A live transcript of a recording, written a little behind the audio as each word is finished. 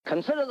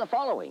Consider the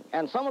following,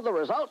 and some of the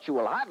results you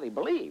will hardly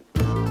believe.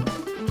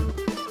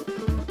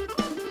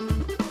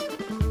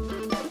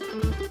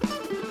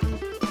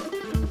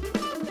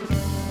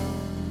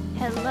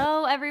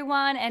 Hello,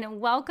 everyone, and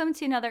welcome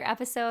to another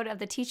episode of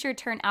the Teacher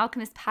Turned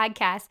Alchemist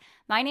podcast.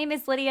 My name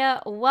is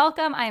Lydia.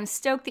 Welcome. I am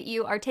stoked that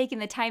you are taking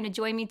the time to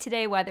join me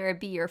today, whether it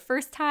be your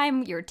first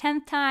time, your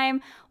 10th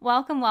time.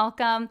 Welcome,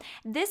 welcome.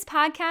 This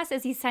podcast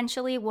is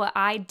essentially what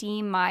I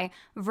deem my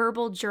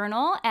verbal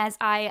journal as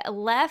I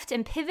left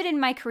and pivoted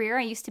my career.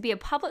 I used to be a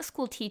public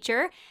school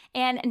teacher,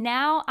 and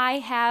now I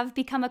have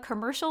become a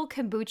commercial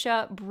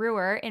kombucha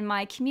brewer in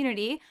my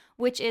community,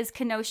 which is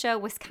Kenosha,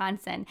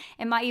 Wisconsin.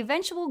 And my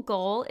eventual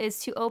goal is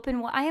to open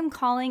what I am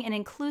calling an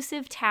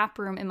inclusive tap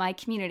room in my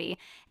community.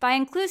 By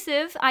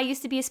inclusive, I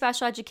used to be a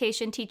special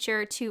education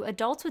teacher to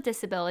adults with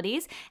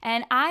disabilities,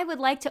 and I would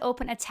like to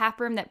open a tap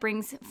room that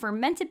brings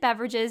fermented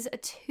beverages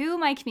to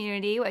my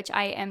community, which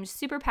I am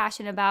super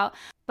passionate about,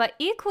 but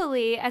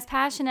equally as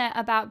passionate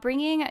about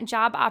bringing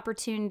job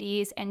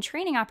opportunities and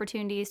training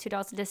opportunities to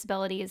adults with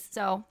disabilities.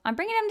 So I'm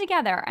bringing them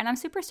together, and I'm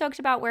super stoked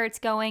about where it's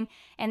going,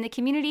 and the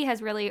community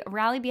has really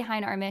rallied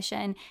behind our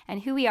mission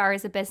and who we are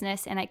as a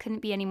business, and I couldn't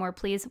be any more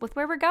pleased with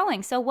where we're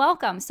going. So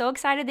welcome. So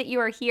excited that you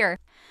are here.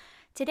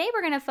 Today,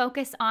 we're going to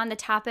focus on the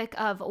topic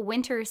of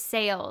winter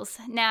sales.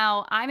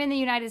 Now, I'm in the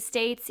United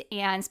States,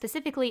 and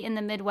specifically in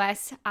the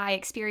Midwest, I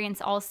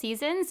experience all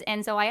seasons.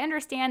 And so I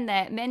understand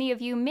that many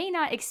of you may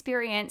not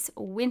experience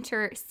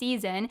winter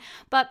season,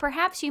 but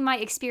perhaps you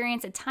might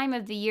experience a time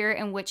of the year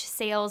in which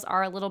sales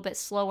are a little bit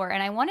slower.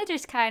 And I want to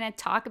just kind of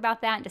talk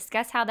about that and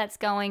discuss how that's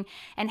going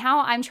and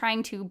how I'm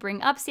trying to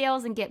bring up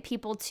sales and get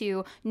people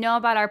to know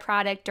about our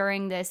product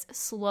during this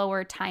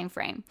slower time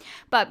frame.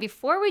 But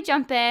before we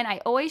jump in, I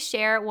always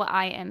share what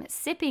I am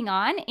sipping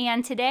on,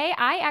 and today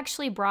I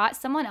actually brought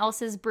someone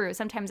else's brew.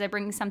 Sometimes I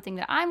bring something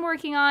that I'm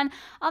working on,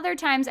 other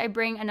times I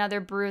bring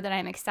another brew that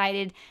I'm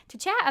excited to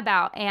chat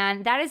about,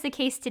 and that is the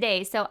case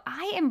today. So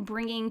I am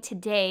bringing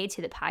today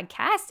to the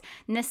podcast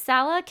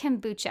Nasala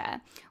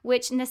Kombucha,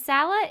 which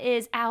Nasala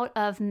is out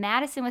of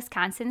Madison,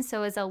 Wisconsin,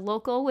 so is a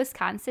local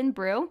Wisconsin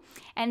brew,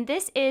 and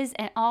this is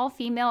an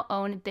all-female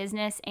owned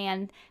business,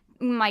 and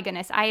my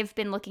goodness, I've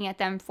been looking at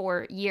them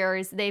for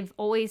years. They've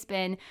always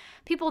been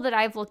people that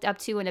I've looked up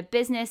to in a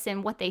business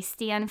and what they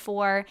stand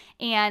for.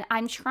 And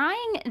I'm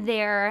trying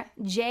their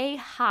J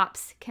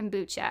Hops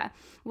kombucha,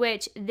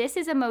 which this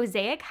is a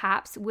mosaic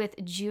hops with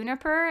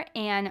juniper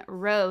and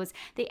rose.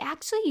 They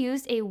actually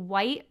used a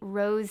white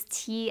rose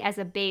tea as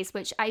a base,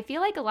 which I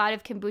feel like a lot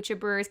of kombucha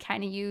brewers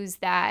kind of use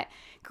that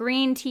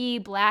green tea,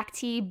 black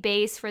tea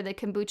base for the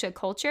kombucha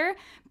culture,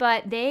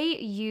 but they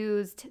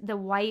used the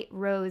white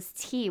rose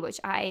tea, which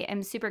I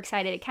am super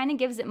excited. It kind of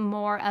gives it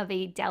more of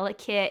a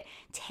delicate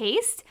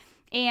taste.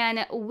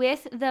 And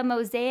with the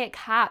mosaic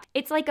hop,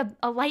 it's like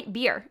a light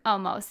beer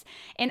almost.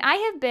 And I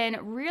have been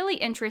really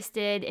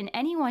interested in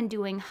anyone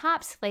doing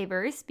hops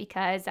flavors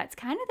because that's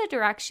kind of the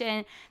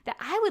direction that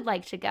I would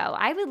like to go.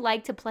 I would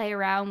like to play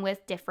around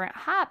with different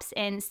hops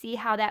and see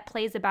how that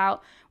plays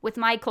about with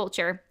my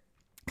culture.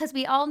 Because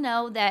we all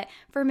know that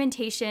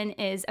fermentation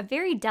is a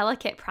very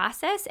delicate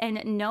process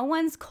and no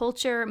one's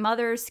culture,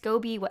 mother,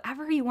 SCOBY,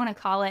 whatever you want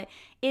to call it,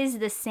 is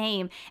the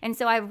same. And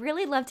so I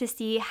really love to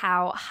see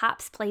how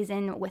hops plays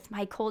in with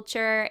my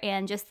culture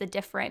and just the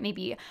different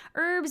maybe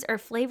herbs or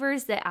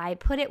flavors that I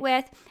put it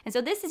with. And so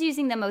this is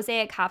using the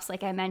mosaic hops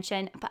like I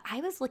mentioned, but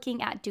I was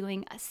looking at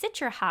doing a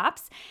citra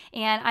hops,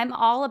 and I'm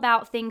all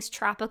about things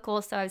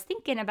tropical, so I was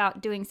thinking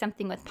about doing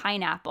something with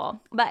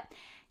pineapple. But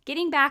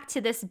getting back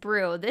to this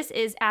brew, this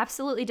is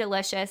absolutely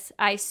delicious.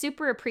 I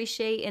super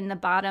appreciate in the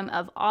bottom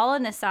of all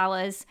of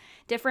Nasala's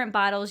different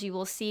bottles, you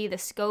will see the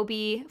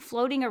SCOBY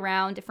floating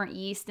around, different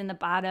yeast in the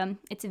bottom.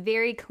 It's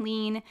very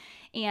clean,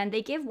 and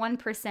they give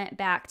 1%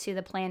 back to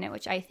the planet,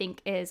 which I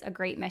think is a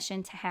great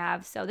mission to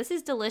have. So this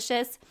is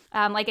delicious.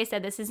 Like I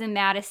said, this is in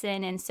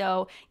Madison, and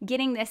so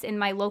getting this in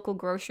my local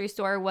grocery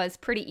store was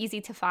pretty easy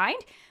to find.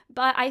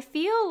 But I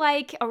feel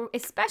like,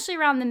 especially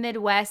around the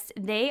Midwest,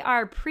 they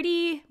are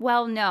pretty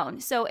well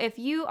known. So if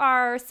you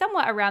are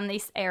somewhat around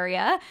this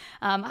area,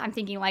 I'm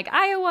thinking like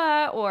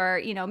Iowa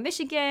or,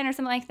 Michigan or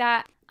something like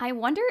that, I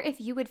wonder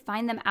if you would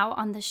find them out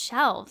on the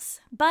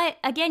shelves. But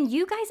again,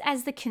 you guys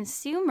as the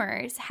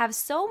consumers have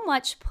so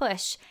much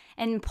push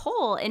and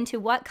pull into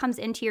what comes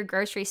into your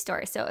grocery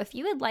store. So if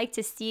you would like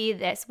to see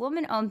this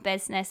woman-owned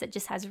business that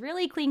just has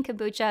really clean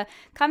kombucha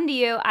come to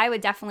you, I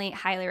would definitely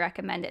highly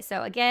recommend it.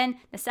 So again,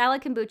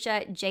 Nasala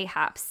Kombucha J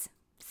Hops.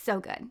 So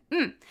good.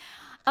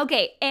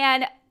 Okay,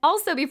 and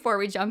also before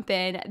we jump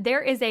in,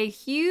 there is a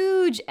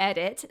huge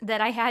edit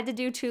that I had to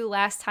do to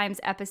last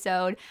time's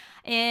episode.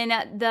 In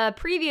the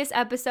previous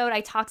episode, I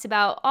talked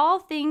about all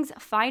things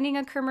finding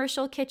a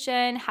commercial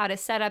kitchen, how to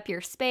set up your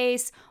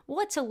space,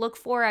 what to look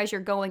for as you're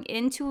going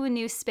into a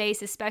new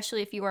space,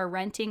 especially if you are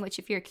renting, which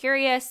if you're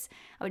curious,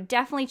 I would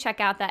definitely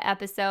check out that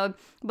episode.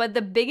 But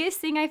the biggest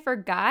thing I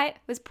forgot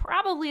was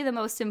probably the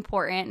most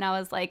important, and I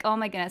was like, oh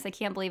my goodness, I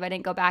can't believe I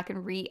didn't go back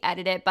and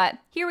re-edit it, but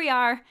here we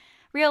are.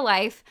 Real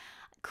life.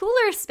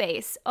 Cooler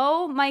space.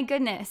 Oh my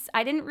goodness.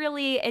 I didn't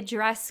really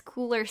address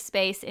cooler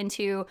space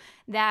into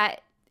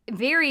that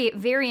very,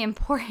 very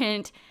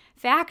important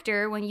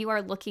factor when you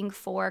are looking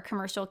for a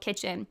commercial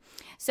kitchen.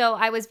 So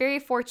I was very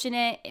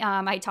fortunate.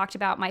 I talked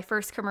about my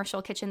first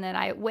commercial kitchen that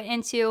I went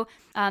into.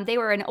 They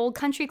were an old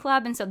country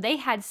club, and so they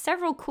had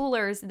several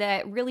coolers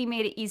that really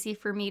made it easy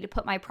for me to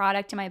put my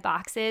product in my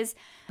boxes.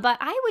 But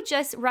I would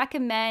just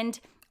recommend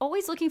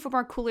always looking for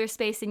more cooler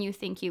space than you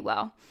think you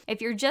will.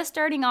 If you're just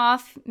starting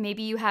off,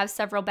 maybe you have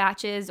several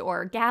batches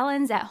or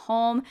gallons at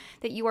home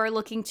that you are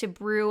looking to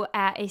brew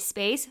at a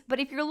space. But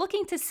if you're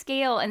looking to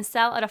scale and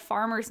sell at a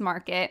farmer's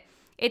market,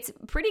 it's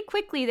pretty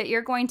quickly that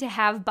you're going to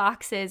have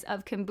boxes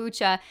of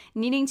kombucha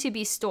needing to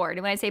be stored.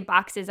 And when I say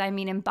boxes, I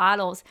mean in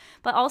bottles.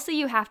 But also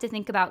you have to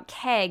think about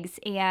kegs.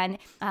 And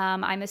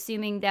I'm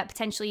assuming that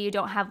potentially you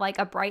don't have like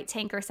a bright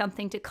tank or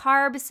something to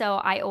carb. So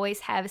I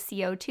always have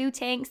CO2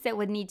 tanks that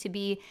would need to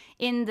be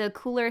in the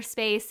cooler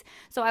space.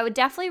 So I would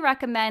definitely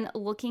recommend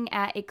looking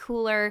at a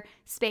cooler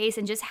space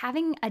and just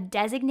having a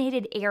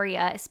designated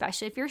area,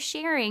 especially if you're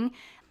sharing,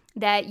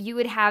 that you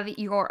would have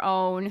your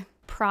own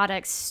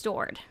products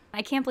stored.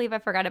 I can't believe I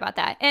forgot about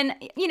that. And,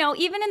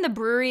 even in the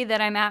brewery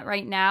that I'm at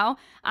right now,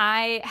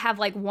 I have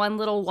like one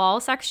little wall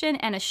section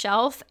and a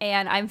shelf,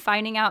 and I'm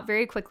finding out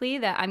very quickly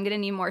that I'm going to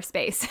need more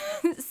space.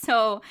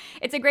 So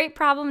it's a great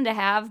problem to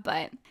have,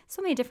 but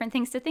so many different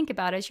things to think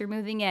about as you're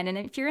moving in. And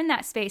if you're in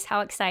that space,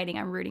 how exciting.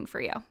 I'm rooting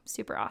for you.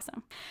 Super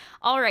awesome.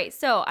 All right.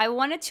 So I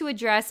wanted to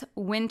address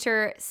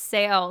winter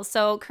sales.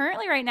 So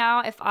currently right now,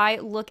 if I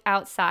look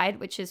outside,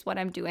 which is what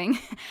I'm doing,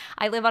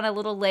 I live on a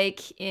little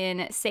lake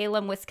in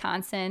Salem,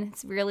 Wisconsin.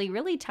 It's really,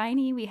 really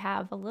tiny. We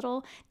have a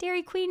little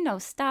Dairy Queen, no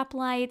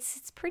stoplights.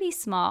 It's pretty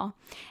small.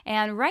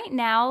 And right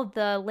now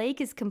the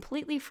lake is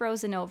completely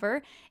frozen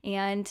over.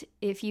 And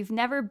if you've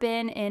never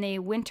been in a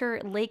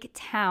winter lake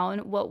town,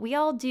 what we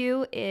all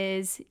do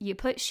is you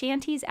put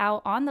shanties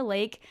out on the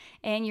lake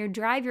and you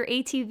drive your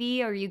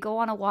ATV or you go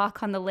on a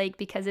walk on the lake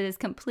because it is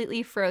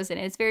completely frozen.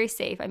 It's very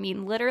safe. I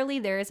mean, literally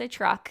there is a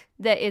truck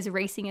that is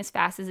racing as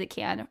fast as it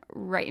can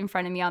right in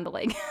front of me on the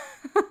lake.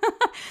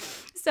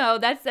 So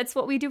that's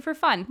what we do for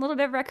fun, a little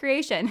bit of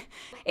recreation.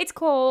 It's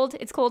cold.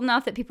 It's cold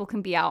enough that people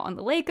can be out on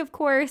the lake, of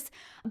course.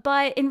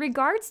 But in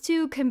regards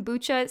to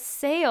kombucha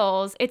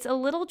sales, it's a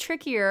little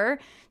trickier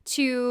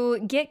to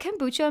get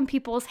kombucha in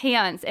people's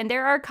hands. And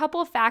there are a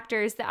couple of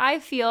factors that I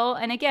feel,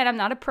 and again, I'm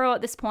not a pro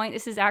at this point.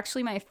 This is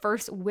actually my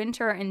first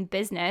winter in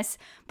business.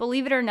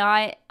 Believe it or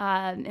not,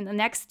 in the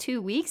next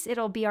 2 weeks,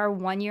 it'll be our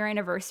 1-year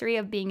anniversary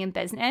of being in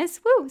business.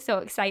 Woo, so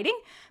exciting.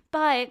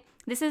 But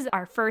this is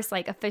our first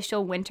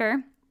official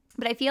winter.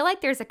 But I feel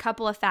like there's a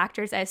couple of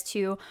factors as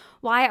to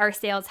why our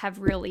sales have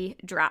really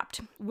dropped.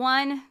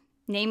 One,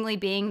 namely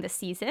being the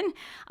season.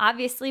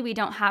 Obviously, we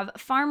don't have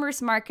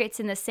farmers markets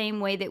in the same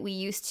way that we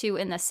used to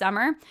in the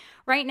summer.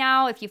 Right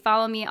now, if you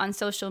follow me on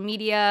social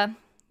media,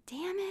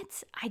 damn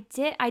it,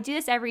 I do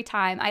this every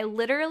time. I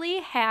literally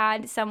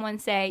had someone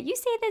say, "You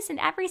say this in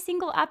every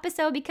single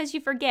episode because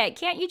you forget.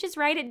 Can't you just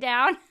write it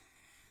down?"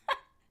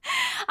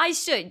 I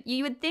should.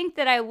 You would think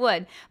that I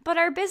would. But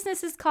our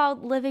business is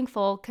called Living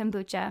Full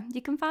Kombucha.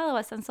 You can follow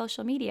us on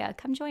social media.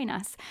 Come join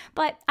us.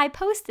 But I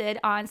posted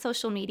on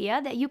social media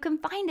that you can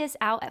find us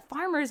out at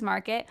Farmers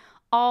Market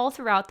all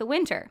throughout the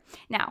winter.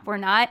 Now, we're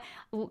not,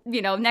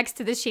 next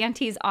to the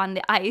shanties on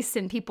the ice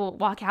and people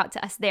walk out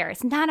to us there.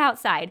 It's not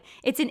outside.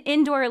 It's an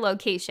indoor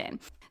location.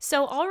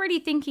 So already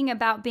thinking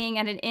about being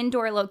at an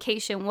indoor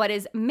location, what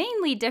is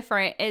mainly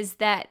different is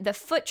that the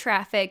foot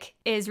traffic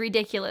is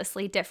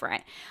ridiculously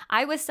different.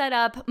 I was set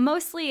up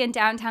mostly in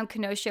downtown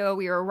Kenosha.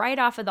 We were right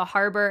off of the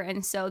harbor,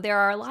 and so there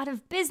are a lot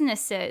of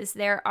businesses.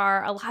 There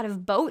are a lot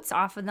of boats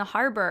off in the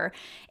harbor,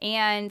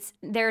 and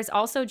there's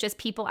also just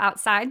people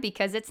outside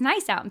because it's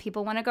nice out and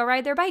people want to go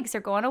ride their bikes or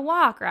go on a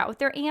walk or out with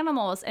their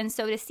animals. And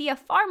so to see a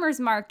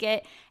farmer's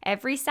market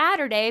every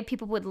Saturday,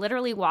 people would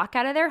literally walk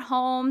out of their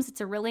homes.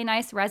 It's a really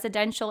nice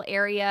residential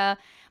area,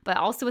 but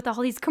also with all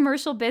these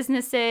commercial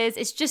businesses.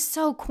 It's just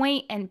so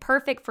quaint and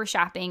perfect for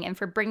shopping and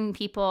for bringing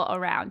people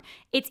around.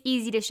 It's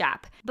easy to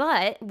shop.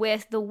 But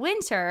with the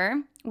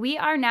winter, we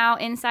are now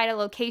inside a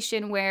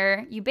location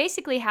where you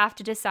basically have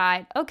to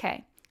decide,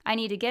 okay, I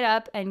need to get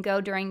up and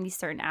go during these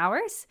certain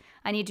hours.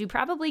 I need to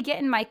probably get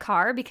in my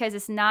car because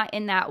it's not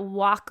in that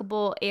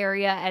walkable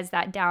area as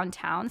that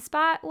downtown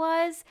spot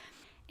was.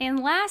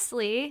 And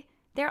lastly,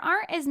 there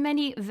aren't as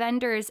many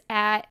vendors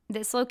at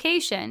this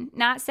location.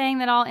 Not saying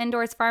that all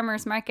indoors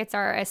farmers markets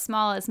are as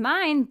small as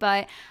mine,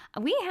 but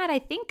we had,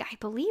 I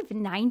believe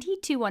 90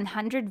 to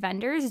 100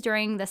 vendors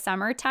during the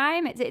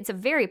summertime. It's a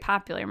very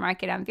popular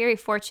market. I'm very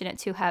fortunate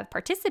to have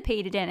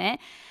participated in it.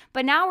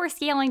 But now we're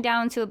scaling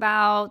down to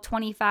about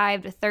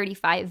 25 to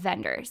 35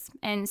 vendors.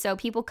 And so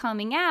people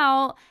coming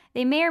out,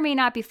 they may or may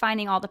not be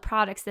finding all the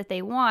products that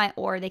they want,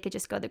 or they could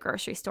just go to the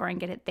grocery store and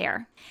get it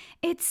there.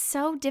 It's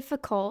so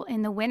difficult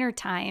in the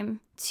wintertime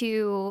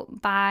to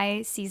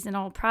buy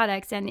seasonal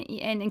products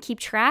and keep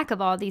track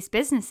of all these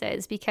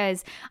businesses,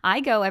 because I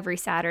go every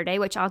Saturday,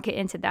 which I'll get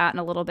into that in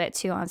a little bit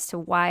too as to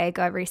why I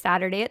go every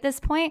Saturday at this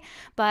point.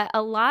 But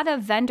a lot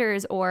of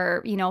vendors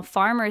or,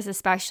 farmers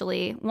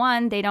especially,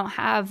 one, they don't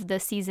have the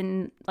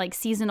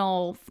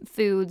seasonal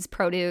foods,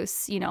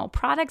 produce,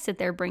 products that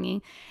they're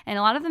bringing. And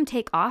a lot of them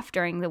take off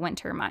during the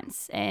winter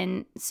months.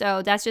 And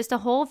so that's just a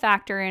whole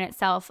factor in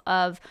itself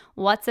of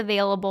what's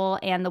available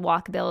and the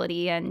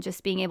walkability and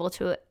just being able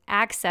to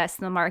access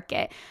the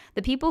market.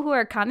 The people who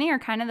are coming are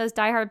kind of those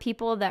diehard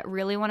people that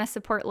really want to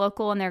support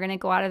local, and they're going to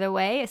go out of their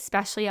way,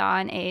 especially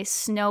on a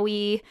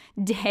snowy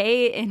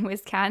day in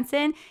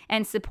Wisconsin,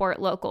 and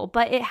support local.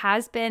 But it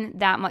has been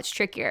that much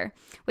trickier,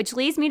 which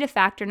leads me to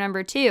factor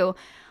number 2.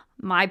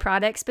 My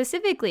product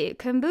specifically,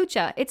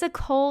 kombucha. It's a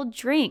cold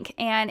drink,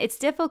 and it's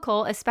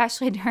difficult,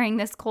 especially during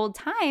this cold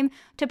time,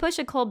 to push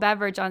a cold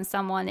beverage on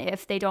someone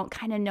if they don't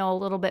kind of know a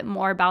little bit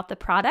more about the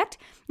product.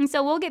 And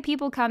so we'll get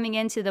people coming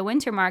into the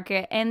winter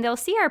market and they'll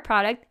see our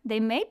product. They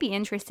may be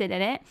interested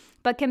in it,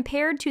 but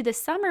compared to the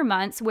summer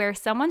months where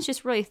someone's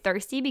just really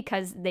thirsty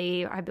because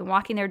they have been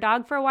walking their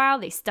dog for a while,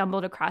 they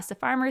stumbled across the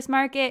farmer's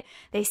market,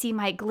 they see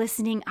my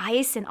glistening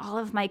ice and all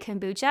of my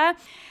kombucha,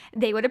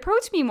 they would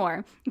approach me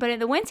more. But in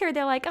the winter,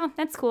 they're like, oh,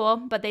 that's cool.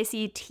 But they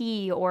see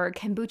tea or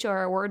kombucha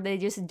or a word they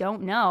just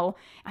don't know.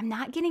 I'm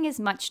not getting as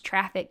much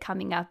traffic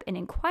coming up and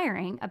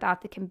inquiring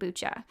about the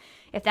kombucha,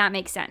 if that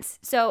makes sense.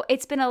 So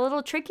it's been a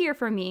little trickier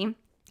for me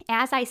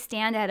as I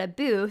stand at a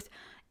booth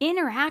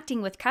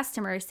interacting with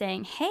customers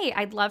saying, hey,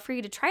 I'd love for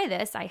you to try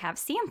this. I have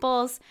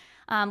samples.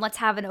 Let's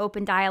have an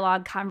open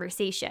dialogue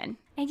conversation.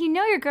 And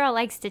your girl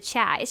likes to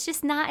chat. It's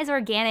just not as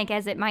organic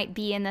as it might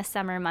be in the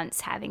summer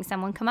months having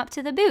someone come up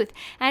to the booth.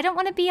 And I don't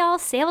want to be all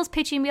sales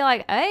pitchy and be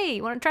like, hey,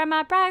 you want to try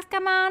my products?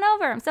 Come on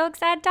over. I'm so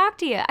excited to talk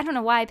to you. I don't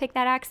know why I picked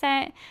that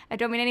accent. I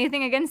don't mean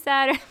anything against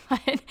that,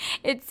 but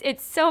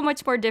it's so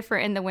much more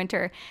different in the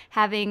winter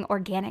having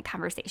organic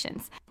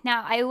conversations.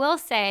 Now, I will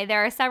say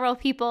there are several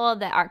people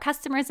that are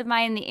customers of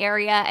mine in the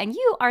area, and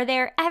you are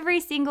there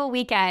every single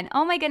weekend.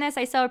 Oh my goodness,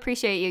 I so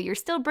appreciate you. You're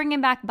still bringing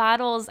back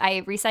bottles.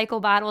 I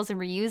recycle bottles and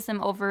reuse them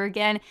over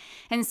again.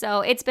 And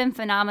so it's been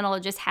phenomenal to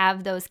just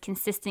have those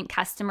consistent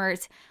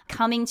customers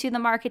coming to the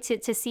market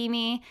to see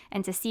me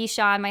and to see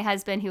Sean, my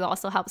husband, who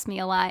also helps me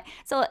a lot.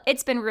 So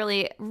it's been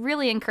really,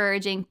 really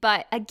encouraging.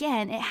 But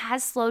again, it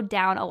has slowed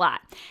down a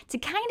lot. To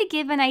kind of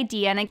give an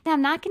idea, and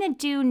I'm not going to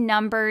do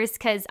numbers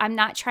because I'm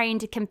not trying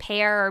to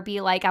compare or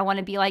be like, I want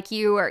to be like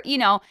you, or,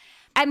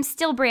 I'm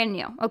still brand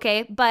new,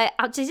 okay? But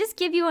I'll just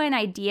give you an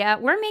idea.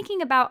 We're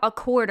making about a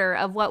quarter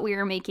of what we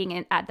were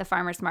making at the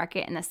farmer's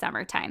market in the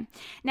summertime.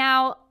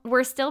 Now,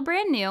 we're still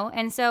brand new.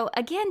 And so,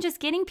 again, just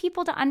getting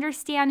people to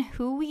understand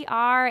who we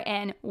are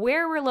and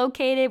where we're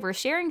located. We're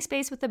sharing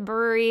space with a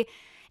brewery.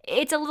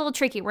 It's a little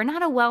tricky. We're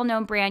not a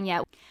well-known brand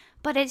yet.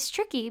 But it's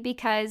tricky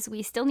because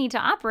we still need to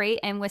operate,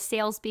 and with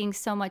sales being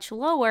so much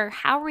lower,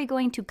 how are we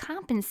going to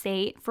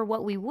compensate for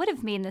what we would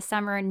have made in the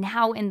summer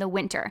now in the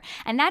winter?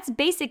 And that's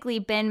basically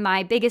been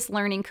my biggest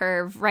learning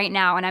curve right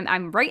now, and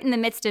I'm right in the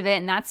midst of it,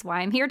 and that's why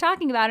I'm here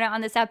talking about it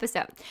on this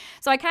episode.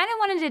 So I kind of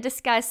wanted to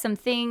discuss some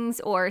things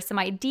or some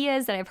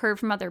ideas that I've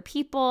heard from other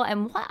people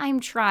and what I'm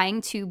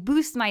trying to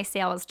boost my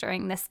sales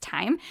during this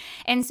time.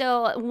 And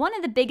so one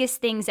of the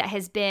biggest things that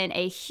has been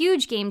a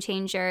huge game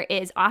changer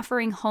is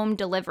offering home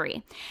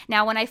delivery.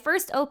 Now, when I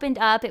first opened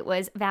up, it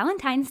was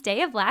Valentine's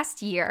Day of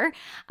last year.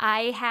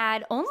 I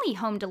had only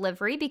home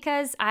delivery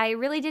because I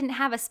really didn't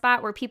have a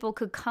spot where people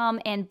could come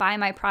and buy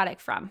my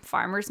product from.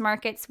 Farmers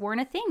markets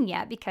weren't a thing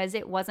yet because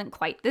it wasn't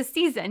quite the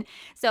season.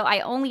 So I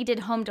only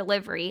did home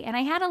delivery, and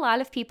I had a lot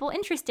of people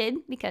interested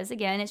because,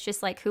 again, it's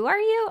just like, who are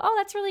you? Oh,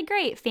 that's really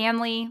great.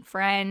 Family,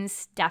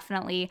 friends,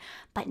 definitely.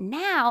 But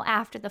now,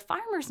 after the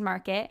farmers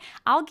market,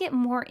 I'll get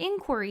more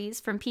inquiries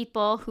from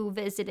people who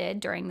visited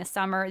during the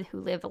summer,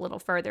 who live a little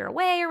further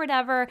away or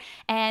whatever,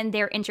 and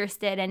they're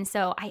interested. And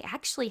so I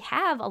actually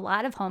have a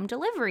lot of home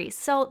deliveries.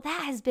 So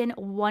that has been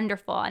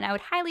wonderful. And I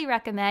would highly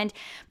recommend,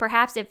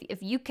 perhaps if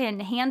you can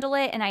handle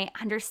it, and I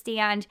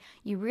understand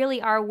you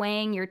really are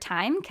weighing your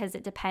time because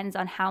it depends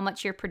on how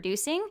much you're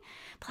producing.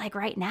 But like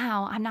right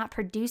now, I'm not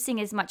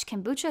producing as much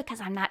kombucha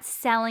because I'm not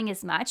selling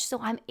as much. So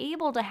I'm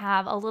able to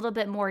have a little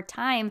bit more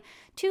time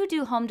to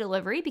do home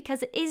delivery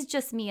because it is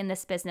just me in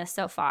this business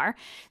so far.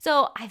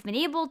 So I've been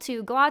able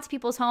to go out to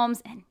people's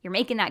homes, and you're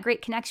making that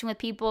great connection with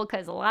people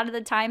because a lot of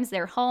the times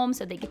they're home,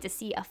 so they get to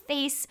see a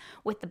face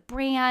with the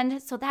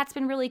brand. So that's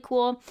been really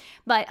cool.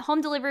 But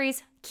home delivery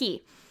is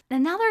key.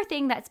 Another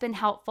thing that's been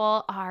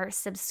helpful are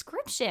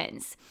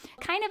subscriptions.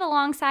 Kind of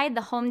alongside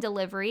the home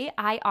delivery,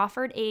 I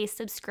offered a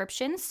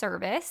subscription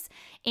service,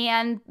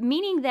 and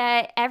meaning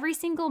that every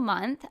single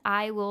month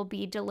I will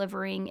be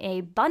delivering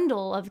a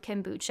bundle of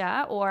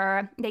kombucha,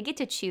 or they get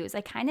to choose.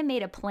 I kind of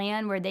made a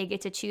plan where they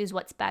get to choose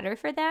what's better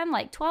for them,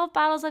 like 12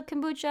 bottles of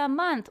kombucha a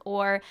month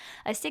or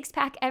a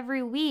 6-pack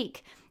every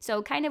week.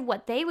 So kind of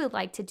what they would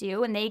like to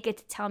do, and they get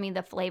to tell me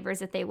the flavors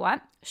that they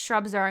want.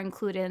 Shrubs are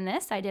included in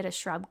this. I did a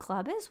shrub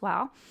club as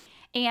well.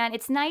 And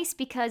it's nice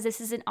because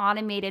this is an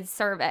automated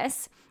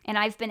service. And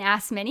I've been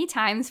asked many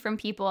times from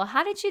people,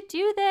 how did you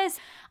do this?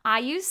 I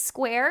use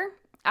Square.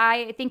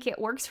 I think it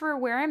works for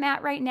where I'm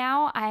at right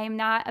now. I'm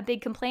not a big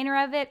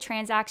complainer of it.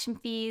 Transaction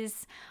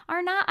fees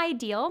are not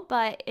ideal,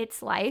 but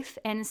it's life.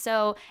 And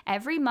so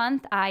every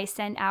month I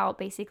send out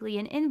basically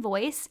an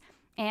invoice,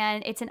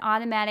 and it's an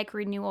automatic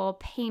renewal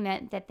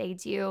payment that they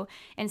do.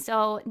 And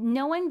so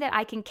knowing that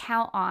I can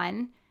count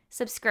on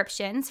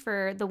subscriptions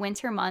for the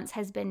winter months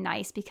has been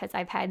nice because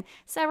I've had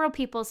several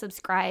people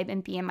subscribe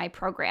and be in my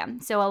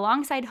program. So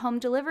alongside home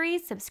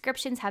deliveries,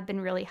 subscriptions have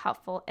been really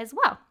helpful as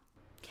well.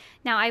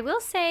 Now, I will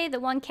say the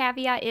one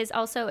caveat is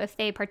also if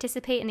they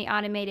participate in the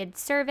automated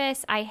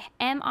service, I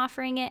am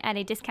offering it at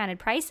a discounted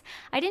price.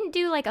 I didn't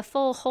do like a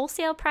full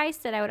wholesale price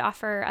that I would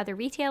offer other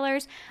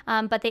retailers,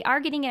 but they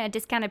are getting it at a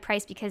discounted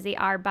price because they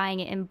are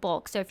buying it in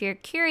bulk. So if you're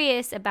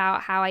curious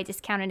about how I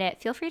discounted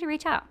it, feel free to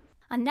reach out.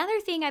 Another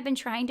thing I've been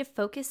trying to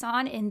focus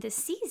on in this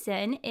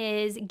season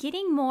is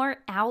getting more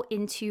out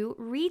into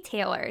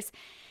retailers.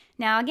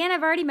 Now, again,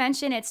 I've already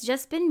mentioned it's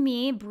just been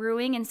me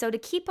brewing, and so to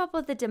keep up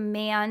with the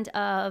demand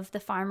of the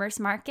farmers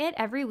market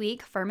every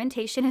week,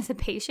 fermentation is a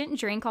patient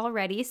drink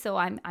already, so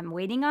I'm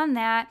waiting on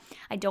that.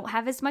 I don't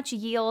have as much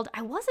yield.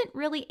 I wasn't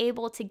really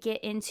able to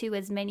get into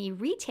as many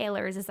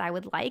retailers as I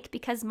would like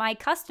because my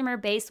customer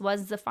base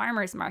was the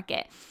farmers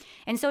market.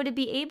 And so to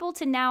be able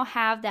to now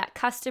have that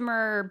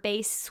customer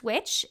base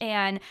switch,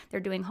 and they're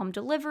doing home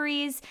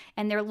deliveries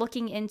and they're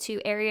looking into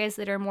areas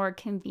that are more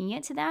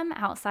convenient to them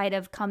outside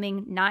of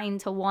coming 9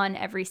 to 1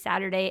 every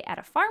Saturday at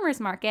a farmer's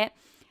market,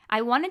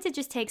 I wanted to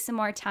just take some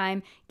more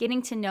time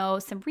getting to know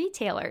some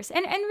retailers.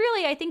 And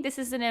really, I think this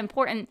is an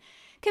important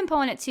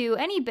component to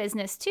any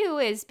business too,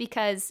 is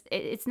because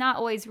it's not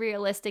always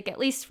realistic, at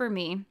least for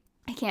me.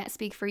 I can't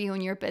speak for you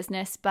and your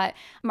business, but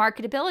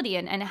marketability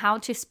and how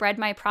to spread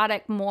my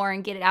product more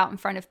and get it out in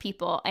front of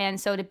people. And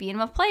so to be in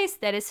a place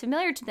that is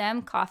familiar to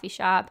them, coffee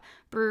shop,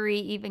 brewery,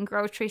 even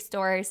grocery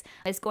stores,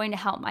 is going to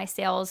help my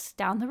sales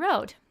down the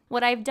road.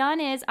 What I've done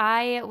is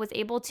I was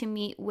able to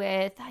meet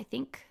with, I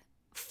think,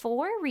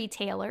 4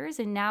 retailers,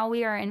 and now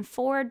we are in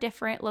 4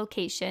 different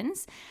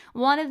locations.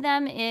 One of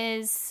them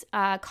is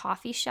a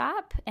coffee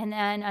shop, and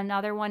then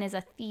another one is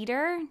a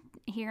theater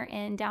here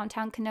in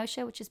downtown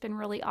Kenosha, which has been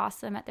really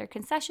awesome at their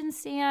concession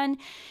stand.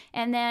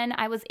 And then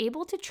I was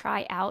able to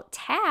try out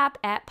tap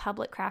at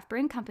Public Craft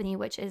Brewing Company,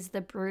 which is the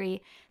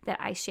brewery that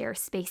I share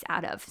space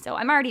out of. So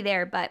I'm already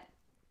there, but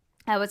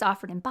I was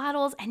offered in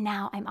bottles, and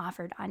now I'm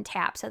offered on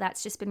tap. So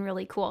that's just been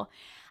really cool.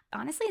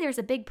 Honestly, there's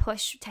a big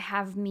push to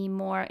have me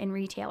more in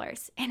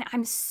retailers, and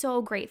I'm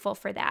so grateful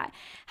for that.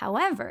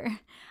 However,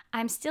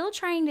 I'm still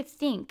trying to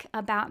think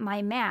about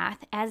my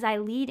math as I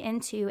lead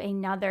into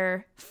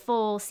another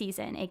full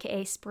season,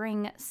 aka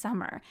spring,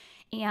 summer.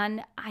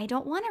 And I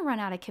don't want to run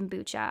out of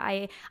kombucha.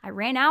 I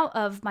ran out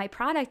of my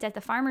product at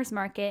the farmer's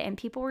market, and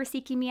people were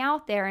seeking me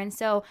out there. And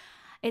so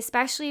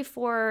especially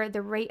for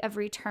the rate of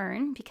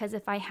return, because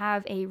if I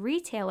have a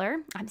retailer,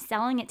 I'm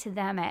selling it to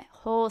them at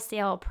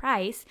wholesale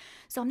price.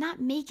 So I'm not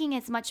making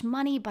as much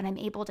money, but I'm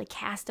able to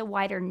cast a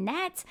wider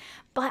net.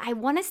 But I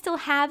want to still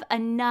have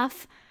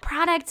enough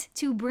product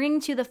to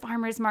bring to the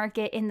farmer's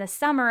market in the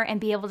summer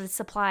and be able to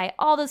supply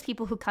all those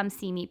people who come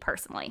see me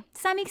personally.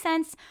 Does that make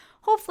sense?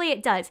 Hopefully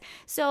it does.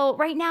 So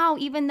right now,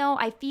 even though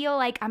I feel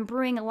like I'm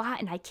brewing a lot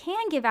and I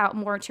can give out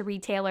more to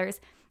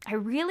retailers, I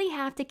really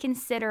have to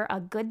consider a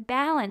good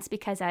balance,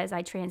 because as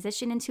I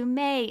transition into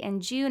May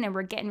and June and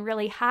we're getting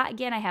really hot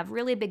again, I have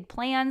really big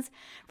plans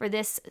for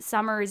this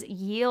summer's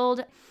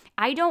yield.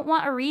 I don't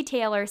want a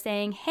retailer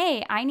saying,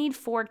 hey, I need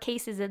 4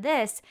 cases of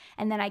this,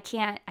 and then I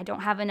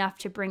don't have enough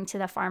to bring to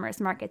the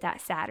farmer's market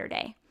that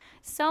Saturday.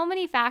 So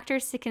many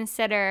factors to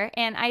consider,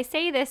 and I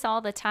say this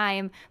all the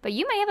time, but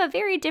you may have a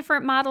very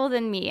different model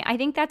than me. I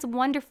think that's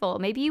wonderful.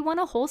 Maybe you want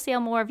to wholesale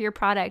more of your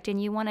product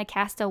and you want to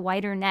cast a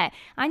wider net.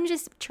 I'm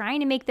just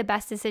trying to make the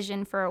best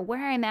decision for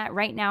where I'm at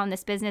right now in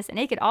this business, and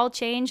it could all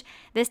change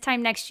this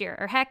time next year,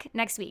 or heck,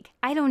 next week.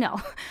 I don't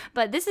know,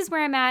 but this is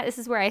where I'm at. This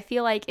is where I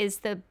feel like is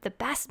the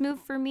best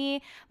move for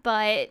me,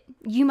 but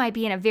you might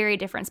be in a very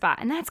different spot,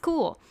 and that's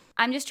cool.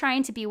 I'm just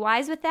trying to be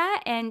wise with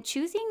that and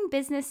choosing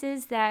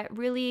businesses that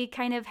really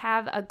kind of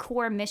have a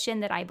core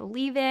mission that I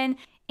believe in,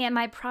 and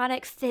my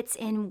product fits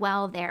in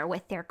well there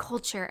with their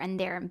culture and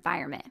their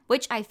environment,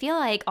 which I feel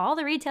like all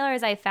the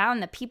retailers I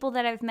found, the people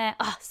that I've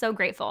met, so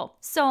grateful,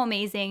 so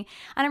amazing,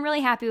 and I'm really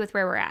happy with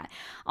where we're at.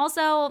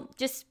 Also,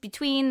 just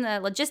between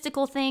the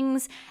logistical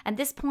things, at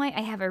this point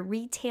I have a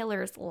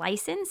retailer's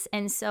license,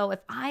 and so if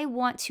I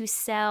want to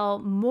sell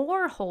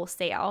more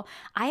wholesale,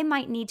 I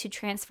might need to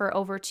transfer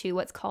over to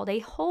what's called a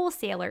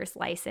wholesaler's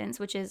license,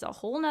 which is a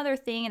whole nother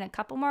thing and a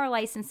couple more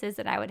licenses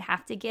that I would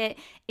have to get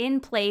in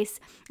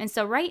place. And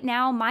so right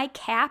now, my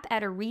cap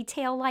at a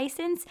retail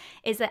license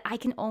is that I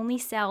can only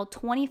sell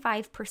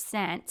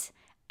 25%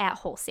 at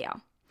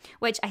wholesale,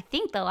 which I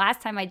think the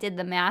last time I did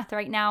the math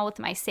right now with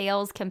my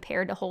sales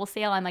compared to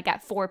wholesale, I'm like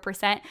at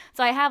 4%.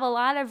 So I have a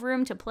lot of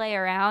room to play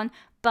around,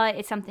 but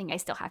it's something I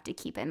still have to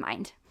keep in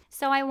mind.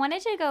 So I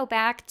wanted to go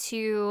back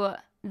to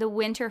the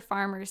Winter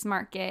Farmers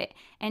Market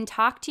and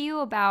talk to you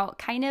about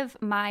kind of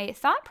my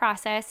thought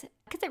process,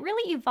 because it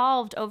really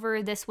evolved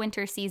over this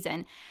winter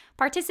season.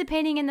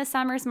 Participating in the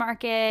summer's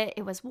market,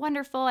 it was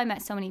wonderful. I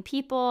met so many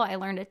people. I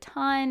learned a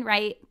ton,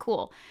 right?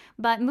 Cool.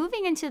 But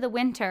moving into the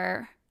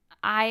winter,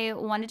 I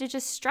wanted to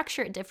just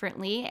structure it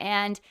differently,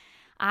 and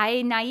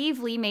I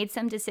naively made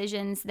some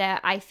decisions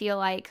that I feel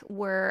like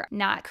were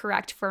not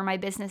correct for my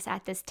business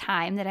at this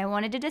time that I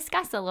wanted to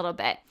discuss a little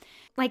bit.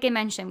 Like I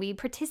mentioned, we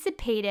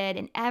participated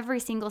in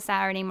every single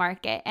Saturday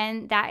market,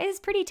 and that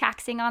is pretty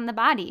taxing on the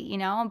body,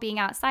 being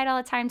outside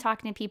all the time,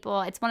 talking to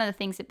people. It's one of the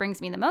things that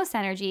brings me the most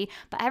energy,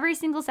 but every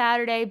single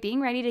Saturday, being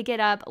ready to get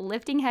up,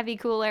 lifting heavy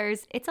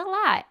coolers, it's a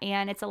lot,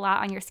 and it's a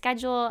lot on your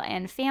schedule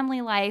and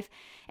family life.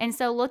 And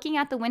so looking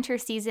at the winter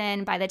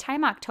season, by the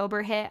time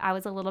October hit, I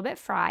was a little bit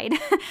fried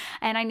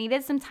and I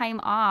needed some time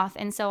off.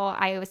 And so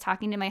I was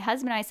talking to my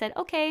husband. I said,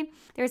 okay,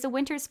 there's a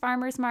winter's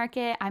farmers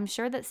market. I'm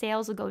sure that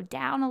sales will go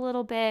down a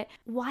little bit.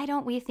 Why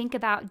don't we think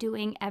about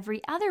doing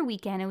every other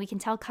weekend? And we can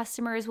tell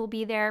customers we'll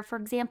be there, for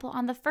example,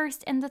 on the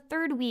first and the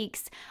third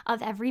weeks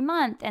of every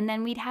month. And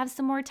then we'd have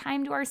some more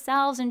time to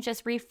ourselves and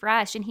just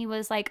refresh. And he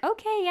was like,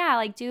 okay, yeah,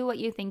 like do what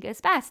you think is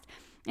best.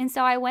 And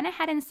so I went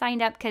ahead and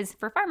signed up because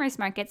for farmers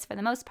markets, for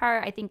the most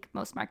part, I think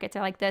most markets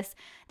are like this.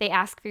 They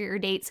ask for your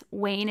dates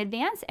way in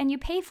advance and you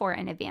pay for it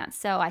in advance.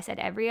 So I said,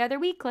 every other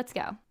week, let's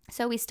go.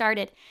 So we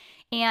started.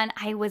 And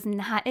I was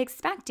not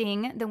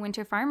expecting the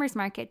winter farmers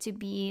market to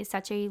be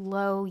such a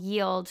low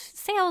yield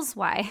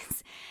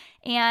sales-wise.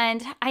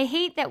 And I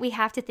hate that we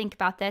have to think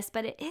about this,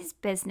 but it is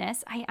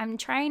business. I'm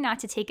trying not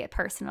to take it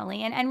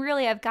personally. And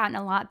really, I've gotten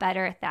a lot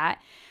better at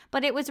that.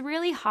 But it was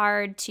really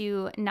hard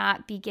to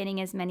not be getting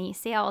as many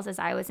sales as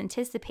I was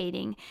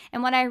anticipating.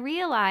 And what I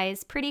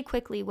realized pretty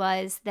quickly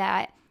was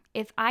that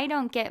if I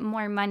don't get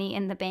more money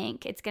in the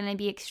bank, it's going to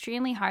be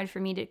extremely hard for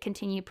me to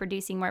continue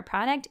producing more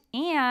product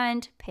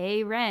and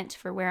pay rent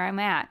for where I'm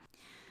at.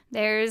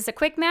 There's a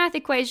quick math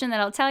equation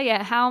that'll tell you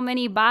how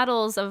many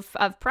bottles of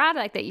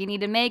product that you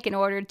need to make in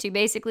order to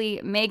basically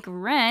make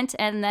rent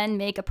and then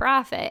make a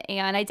profit.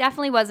 And I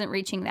definitely wasn't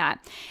reaching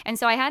that. And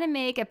so I had to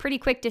make a pretty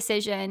quick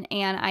decision.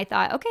 And I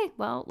thought, okay,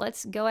 well,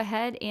 let's go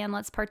ahead and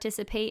let's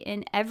participate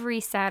in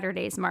every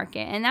Saturday's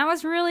market. And that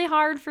was really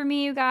hard for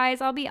me, you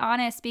guys. I'll be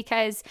honest,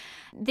 because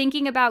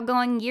thinking about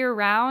going year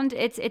round,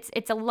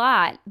 it's a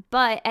lot.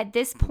 But at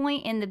this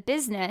point in the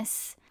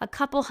business, a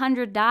couple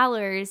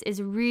 $100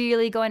 is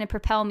really going to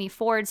propel me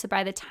forward. So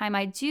by the time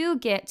I do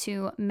get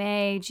to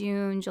May,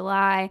 June,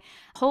 July,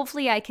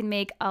 hopefully I can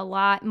make a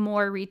lot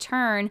more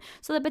return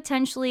so that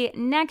potentially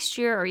next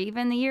year or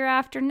even the year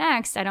after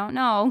next, I don't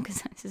know,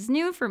 because this is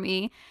new for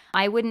me,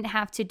 I wouldn't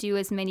have to do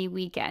as many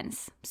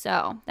weekends.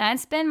 So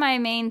that's been my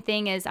main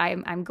thing is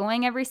I'm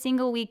going every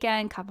single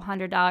weekend, couple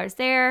 $100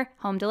 there,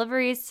 home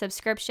deliveries,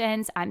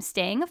 subscriptions, I'm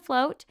staying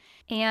afloat.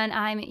 And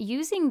I'm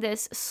using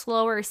this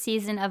slower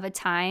season of a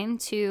time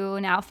to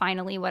now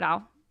finally what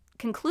I'll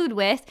conclude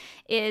with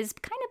is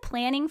kind of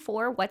planning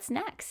for what's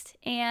next.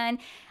 And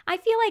I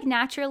feel like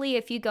naturally,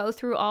 if you go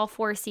through all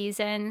 4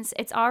 seasons,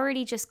 it's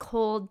already just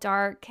cold,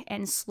 dark,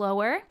 and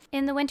slower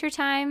in the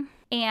wintertime.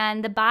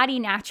 And the body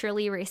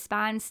naturally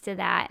responds to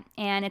that.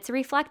 And it's a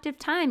reflective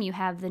time. You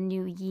have the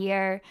new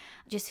year,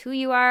 just who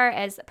you are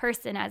as a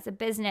person, as a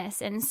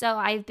business. And so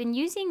I've been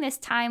using this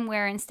time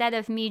where instead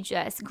of me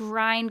just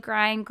grind,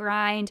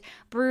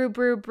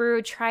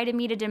 brew, try to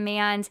meet a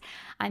demand,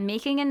 I'm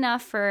making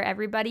enough for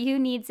everybody who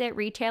needs it.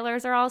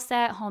 Retailers are all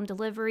set, home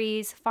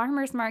deliveries,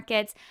 farmers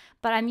markets.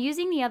 But I'm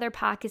using the other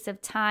pockets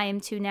of time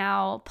to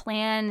now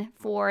plan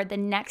for the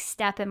next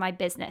step in my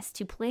business,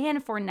 to plan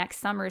for next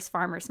summer's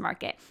farmers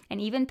market,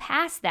 and even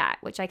past that,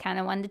 which I kind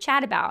of wanted to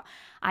chat about.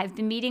 I've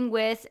been meeting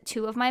with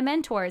 2 of my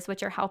mentors,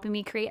 which are helping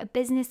me create a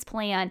business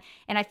plan.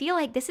 And I feel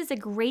like this is a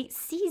great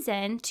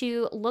season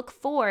to look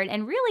forward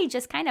and really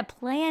just kind of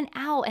plan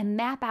out and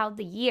map out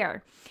the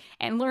year.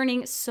 And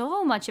learning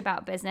so much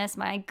about business.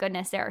 My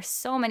goodness, there are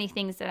so many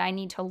things that I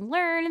need to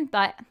learn,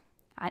 but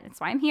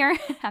that's why I'm here.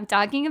 I'm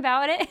talking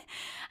about it.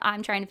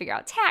 I'm trying to figure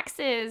out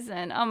taxes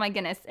and oh my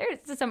goodness,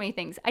 there's so many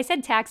things. I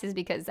said taxes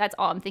because that's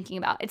all I'm thinking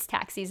about. It's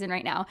tax season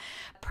right now.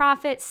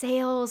 Profit,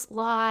 sales,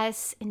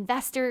 loss,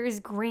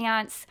 investors,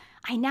 grants.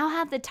 I now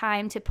have the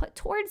time to put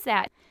towards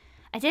that.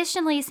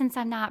 Additionally, since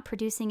I'm not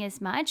producing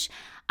as much,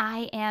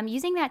 I am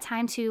using that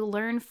time to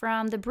learn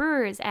from the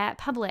brewers at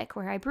Public,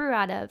 where I brew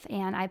out of,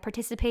 and I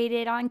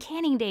participated on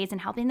canning days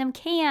and helping them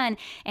can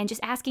and just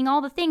asking all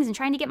the things and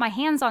trying to get my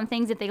hands on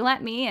things if they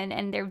let me,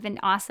 and they've been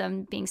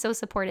awesome, being so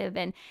supportive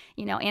and,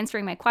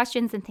 answering my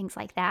questions and things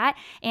like that.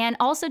 And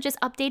also just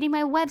updating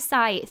my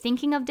website,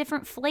 thinking of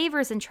different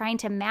flavors and trying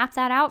to map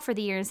that out for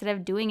the year instead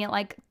of doing it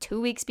like 2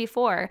 weeks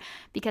before,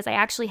 because I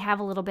actually have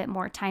a little bit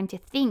more time to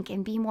think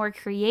and be more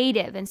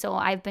creative. And so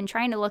I've been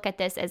trying to look at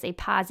this as a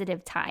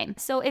positive time.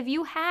 So if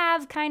you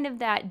have kind of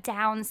that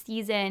down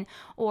season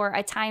or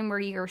a time where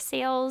your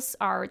sales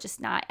are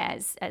just not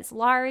as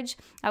large,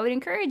 I would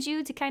encourage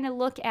you to kind of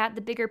look at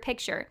the bigger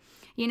picture.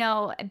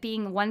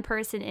 Being one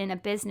person in a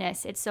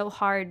business, it's so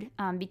hard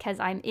because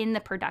I'm in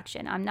the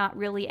production. I'm not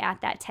really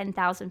at that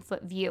 10,000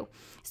 foot view.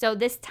 So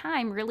this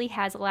time really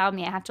has allowed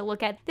me, I have to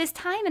look at this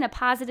time in a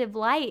positive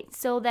light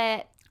so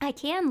that I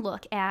can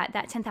look at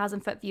that 10,000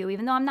 foot view.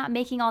 Even though I'm not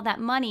making all that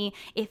money,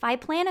 if I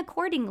plan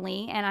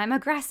accordingly and I'm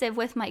aggressive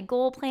with my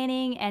goal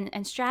planning and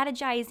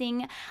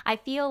strategizing, I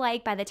feel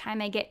like by the time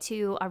I get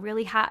to a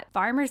really hot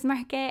farmer's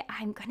market,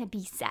 I'm going to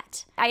be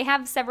set. I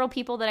have several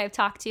people that I've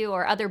talked to,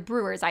 or other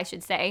brewers, I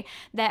should say,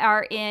 that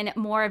are in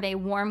more of a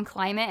warm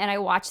climate, and I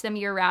watch them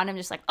year round. I'm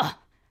just like, oh,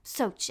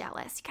 so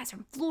jealous. You guys are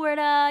in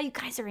Florida, you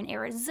guys are in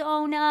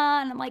Arizona,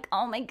 and I'm like,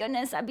 oh my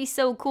goodness, that'd be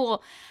so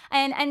cool.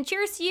 And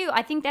cheers to you.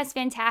 I think that's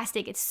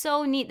fantastic. It's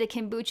so neat that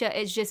kombucha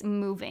is just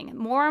moving.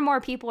 More and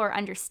more people are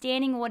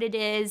understanding what it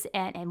is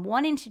and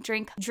wanting to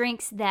drink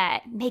drinks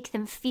that make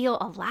them feel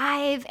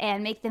alive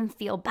and make them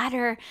feel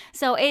better.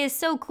 So it is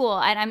so cool,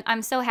 and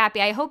I'm so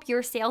happy. I hope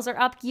your sales are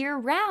up year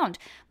round.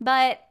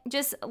 But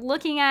just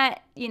looking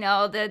at,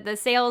 the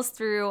sales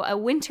through a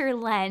winter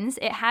lens,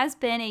 it has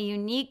been a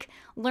unique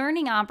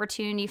learning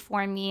opportunity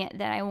for me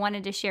that I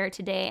wanted to share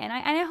today, and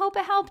I hope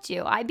it helped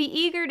you. I'd be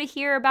eager to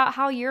hear about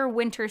how your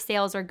winter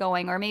sales are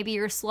going, or maybe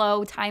your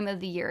slow time of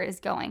the year is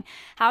going.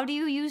 How do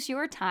you use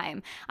your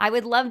time? I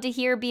would love to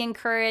hear, be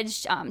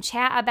encouraged,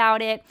 chat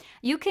about it.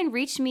 You can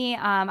reach me.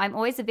 I'm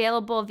always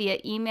available via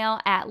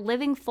email at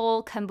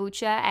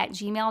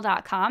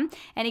livingfullkombucha@gmail.com.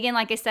 And again,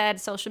 like I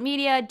said, social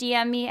media,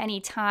 DM me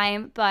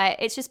anytime, but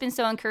it's just been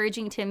so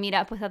encouraging to meet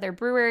up with other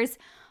brewers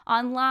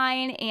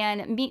online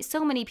and meet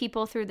so many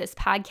people through this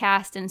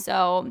podcast. And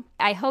so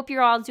I hope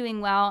you're all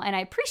doing well, and I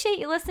appreciate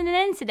you listening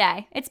in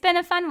today. It's been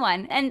a fun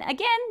one. And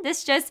again,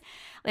 this just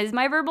is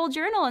my verbal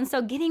journal. And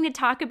so getting to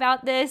talk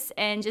about this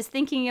and just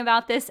thinking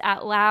about this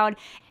out loud,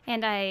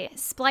 and I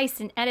splice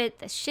and edit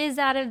the shiz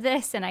out of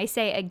this, and I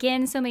say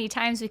again so many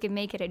times we could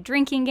make it a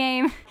drinking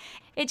game.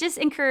 It just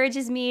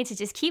encourages me to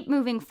just keep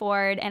moving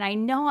forward, and I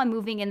know I'm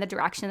moving in the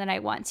direction that I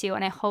want to,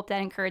 and I hope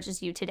that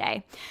encourages you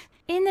today.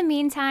 In the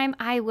meantime,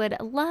 I would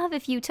love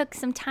if you took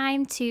some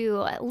time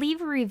to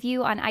leave a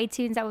review on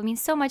iTunes. That would mean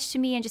so much to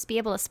me, and just be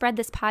able to spread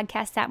this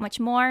podcast that much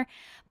more.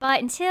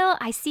 But until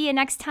I see you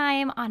next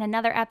time on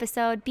another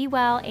episode, be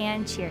well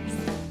and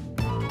cheers.